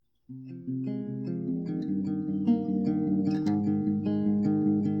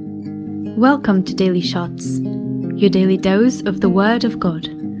Welcome to Daily Shots, your daily dose of the Word of God,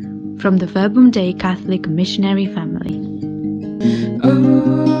 from the Verbum Dei Catholic Missionary Family.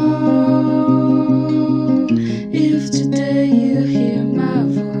 Oh, if today you hear my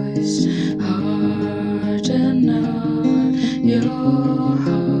voice, harden not your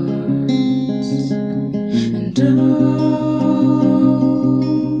hearts, and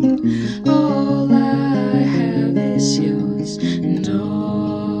all I have is yours, and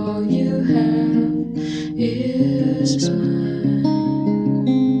all you have is mine.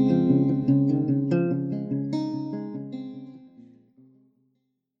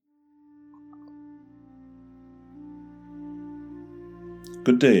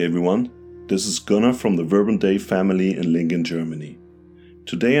 Good day, everyone. This is Gunnar from the Verbum Dei family in Lingen, Germany.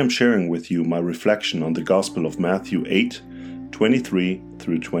 Today I'm sharing with you my reflection on the Gospel of Matthew 8, 23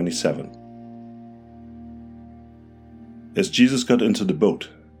 through 27. As Jesus got into the boat,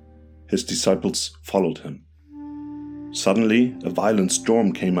 his disciples followed him. Suddenly, a violent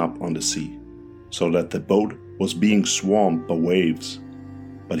storm came up on the sea, so that the boat was being swamped by waves,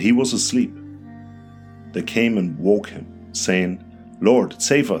 but he was asleep. They came and woke him, saying, "Lord,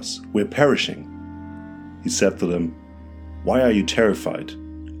 save us, we're perishing." He said to them, "Why are you terrified,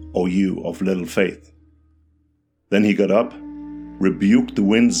 O you of little faith?" Then he got up, rebuked the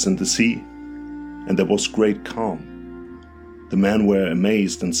winds and the sea, and there was great calm. The men were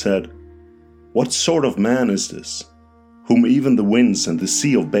amazed and said, "What sort of man is this, whom even the winds and the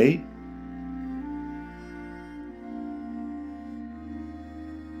sea obey?"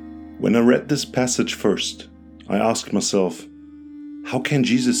 When I read this passage first, I asked myself, how can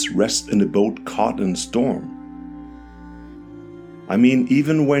Jesus rest in a boat caught in a storm? I mean,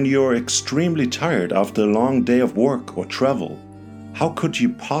 even when you're extremely tired after a long day of work or travel, how could you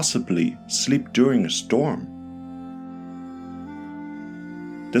possibly sleep during a storm?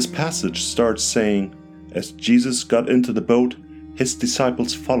 This passage starts saying, as Jesus got into the boat, his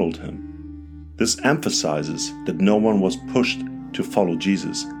disciples followed him. This emphasizes that no one was pushed to follow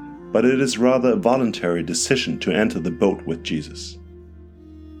Jesus, but it is rather a voluntary decision to enter the boat with Jesus.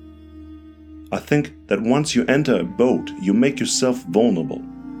 I think that once you enter a boat, you make yourself vulnerable.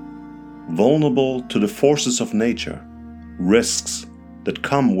 Vulnerable to the forces of nature, risks that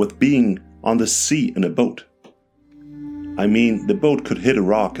come with being on the sea in a boat. I mean, the boat could hit a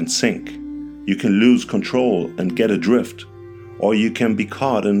rock and sink. You can lose control and get adrift, or you can be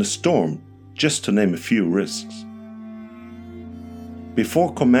caught in a storm, just to name a few risks.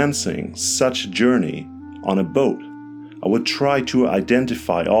 Before commencing such a journey on a boat, I would try to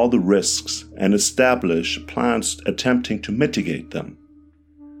identify all the risks and establish plans attempting to mitigate them,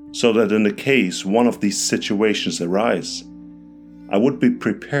 so that in the case one of these situations arise, I would be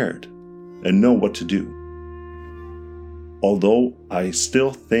prepared and know what to do. Although I still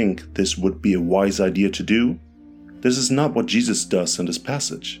think this would be a wise idea to do, this is not what Jesus does in this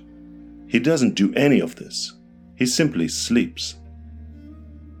passage. He doesn't do any of this. He simply sleeps.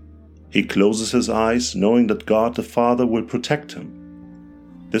 He closes his eyes, knowing that God the Father will protect him.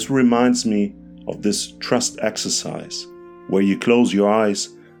 This reminds me of this trust exercise, where you close your eyes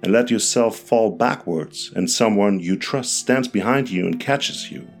and let yourself fall backwards, and someone you trust stands behind you and catches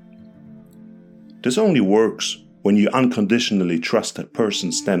you. This only works when you unconditionally trust that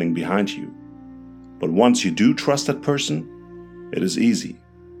person standing behind you. But once you do trust that person, it is easy,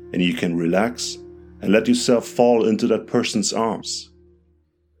 and you can relax and let yourself fall into that person's arms.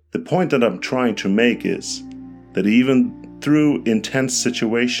 The point that I'm trying to make is that even through intense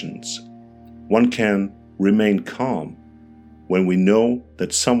situations, one can remain calm when we know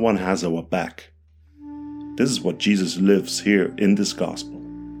that someone has our back. This is what Jesus lives here in this gospel.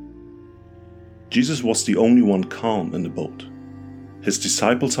 Jesus was the only one calm in the boat. His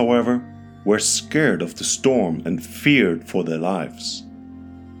disciples, however, were scared of the storm and feared for their lives.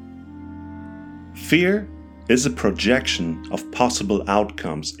 Fear is a projection of possible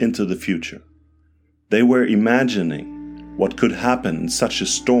outcomes into the future. They were imagining what could happen in such a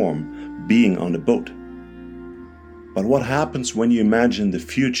storm being on a boat. But what happens when you imagine the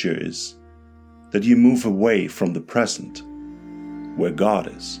future is that you move away from the present, where God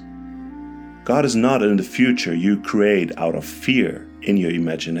is. God is not in the future you create out of fear in your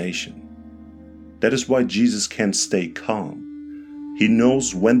imagination. That is why Jesus can stay calm. He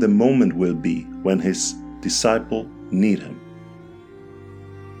knows when the moment will be when his disciple need him.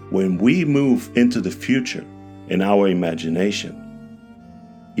 When we move into the future in our imagination,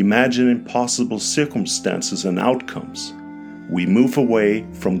 imagining possible circumstances and outcomes, we move away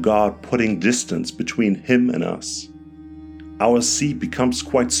from God putting distance between him and us. our sea becomes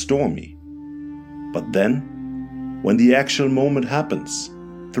quite stormy. But then, when the actual moment happens,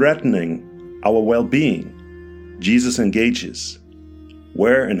 threatening our well-being, Jesus engages,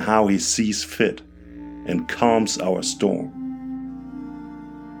 where and how he sees fit, and calms our storm.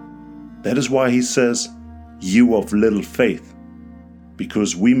 That is why he says, "You of little faith,"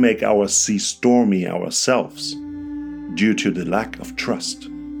 because we make our sea stormy ourselves due to the lack of trust.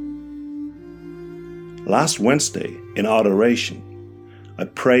 Last Wednesday, in adoration, I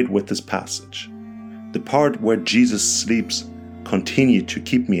prayed with this passage. The part where Jesus sleeps continued to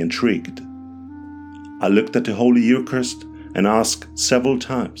keep me intrigued. I looked at the Holy Eucharist and asked several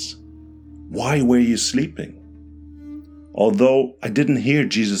times, "Why were you sleeping?" Although I didn't hear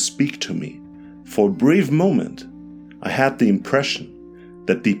Jesus speak to me, for a brief moment I had the impression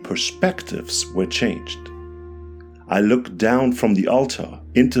that the perspectives were changed. I looked down from the altar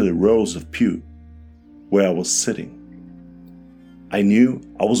into the rows of pew where I was sitting. I knew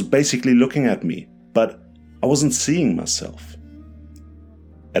I was basically looking at me, but I wasn't seeing myself.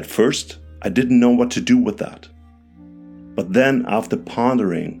 At first, I didn't know what to do with that. But then, after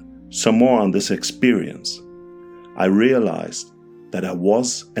pondering some more on this experience, I realized that I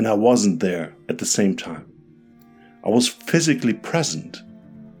was and I wasn't there at the same time. I was physically present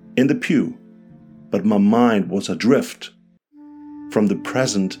in the pew, but my mind was adrift from the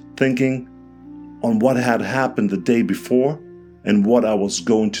present, thinking on what had happened the day before and what I was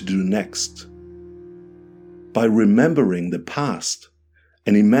going to do next. By remembering the past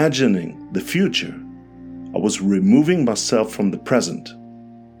and imagining the future, I was removing myself from the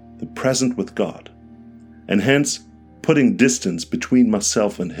present with God, and hence putting distance between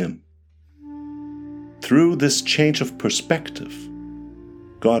myself and Him. Through this change of perspective,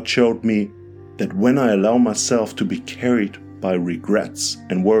 God showed me that when I allow myself to be carried by regrets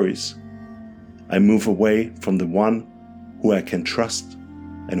and worries, I move away from the one who I can trust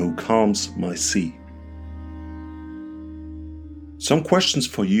and who calms my sea. Some questions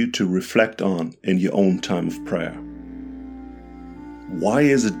for you to reflect on in your own time of prayer. Why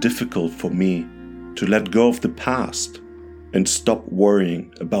is it difficult for me to let go of the past and stop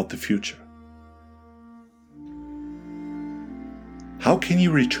worrying about the future? How can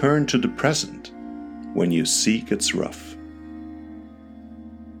you return to the present when your sea gets rough?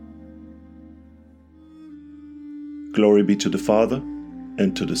 Glory be to the Father,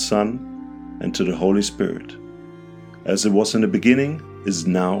 and to the Son, and to the Holy Spirit, as it was in the beginning, is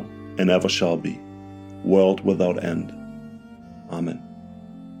now, and ever shall be, world without end. Amen.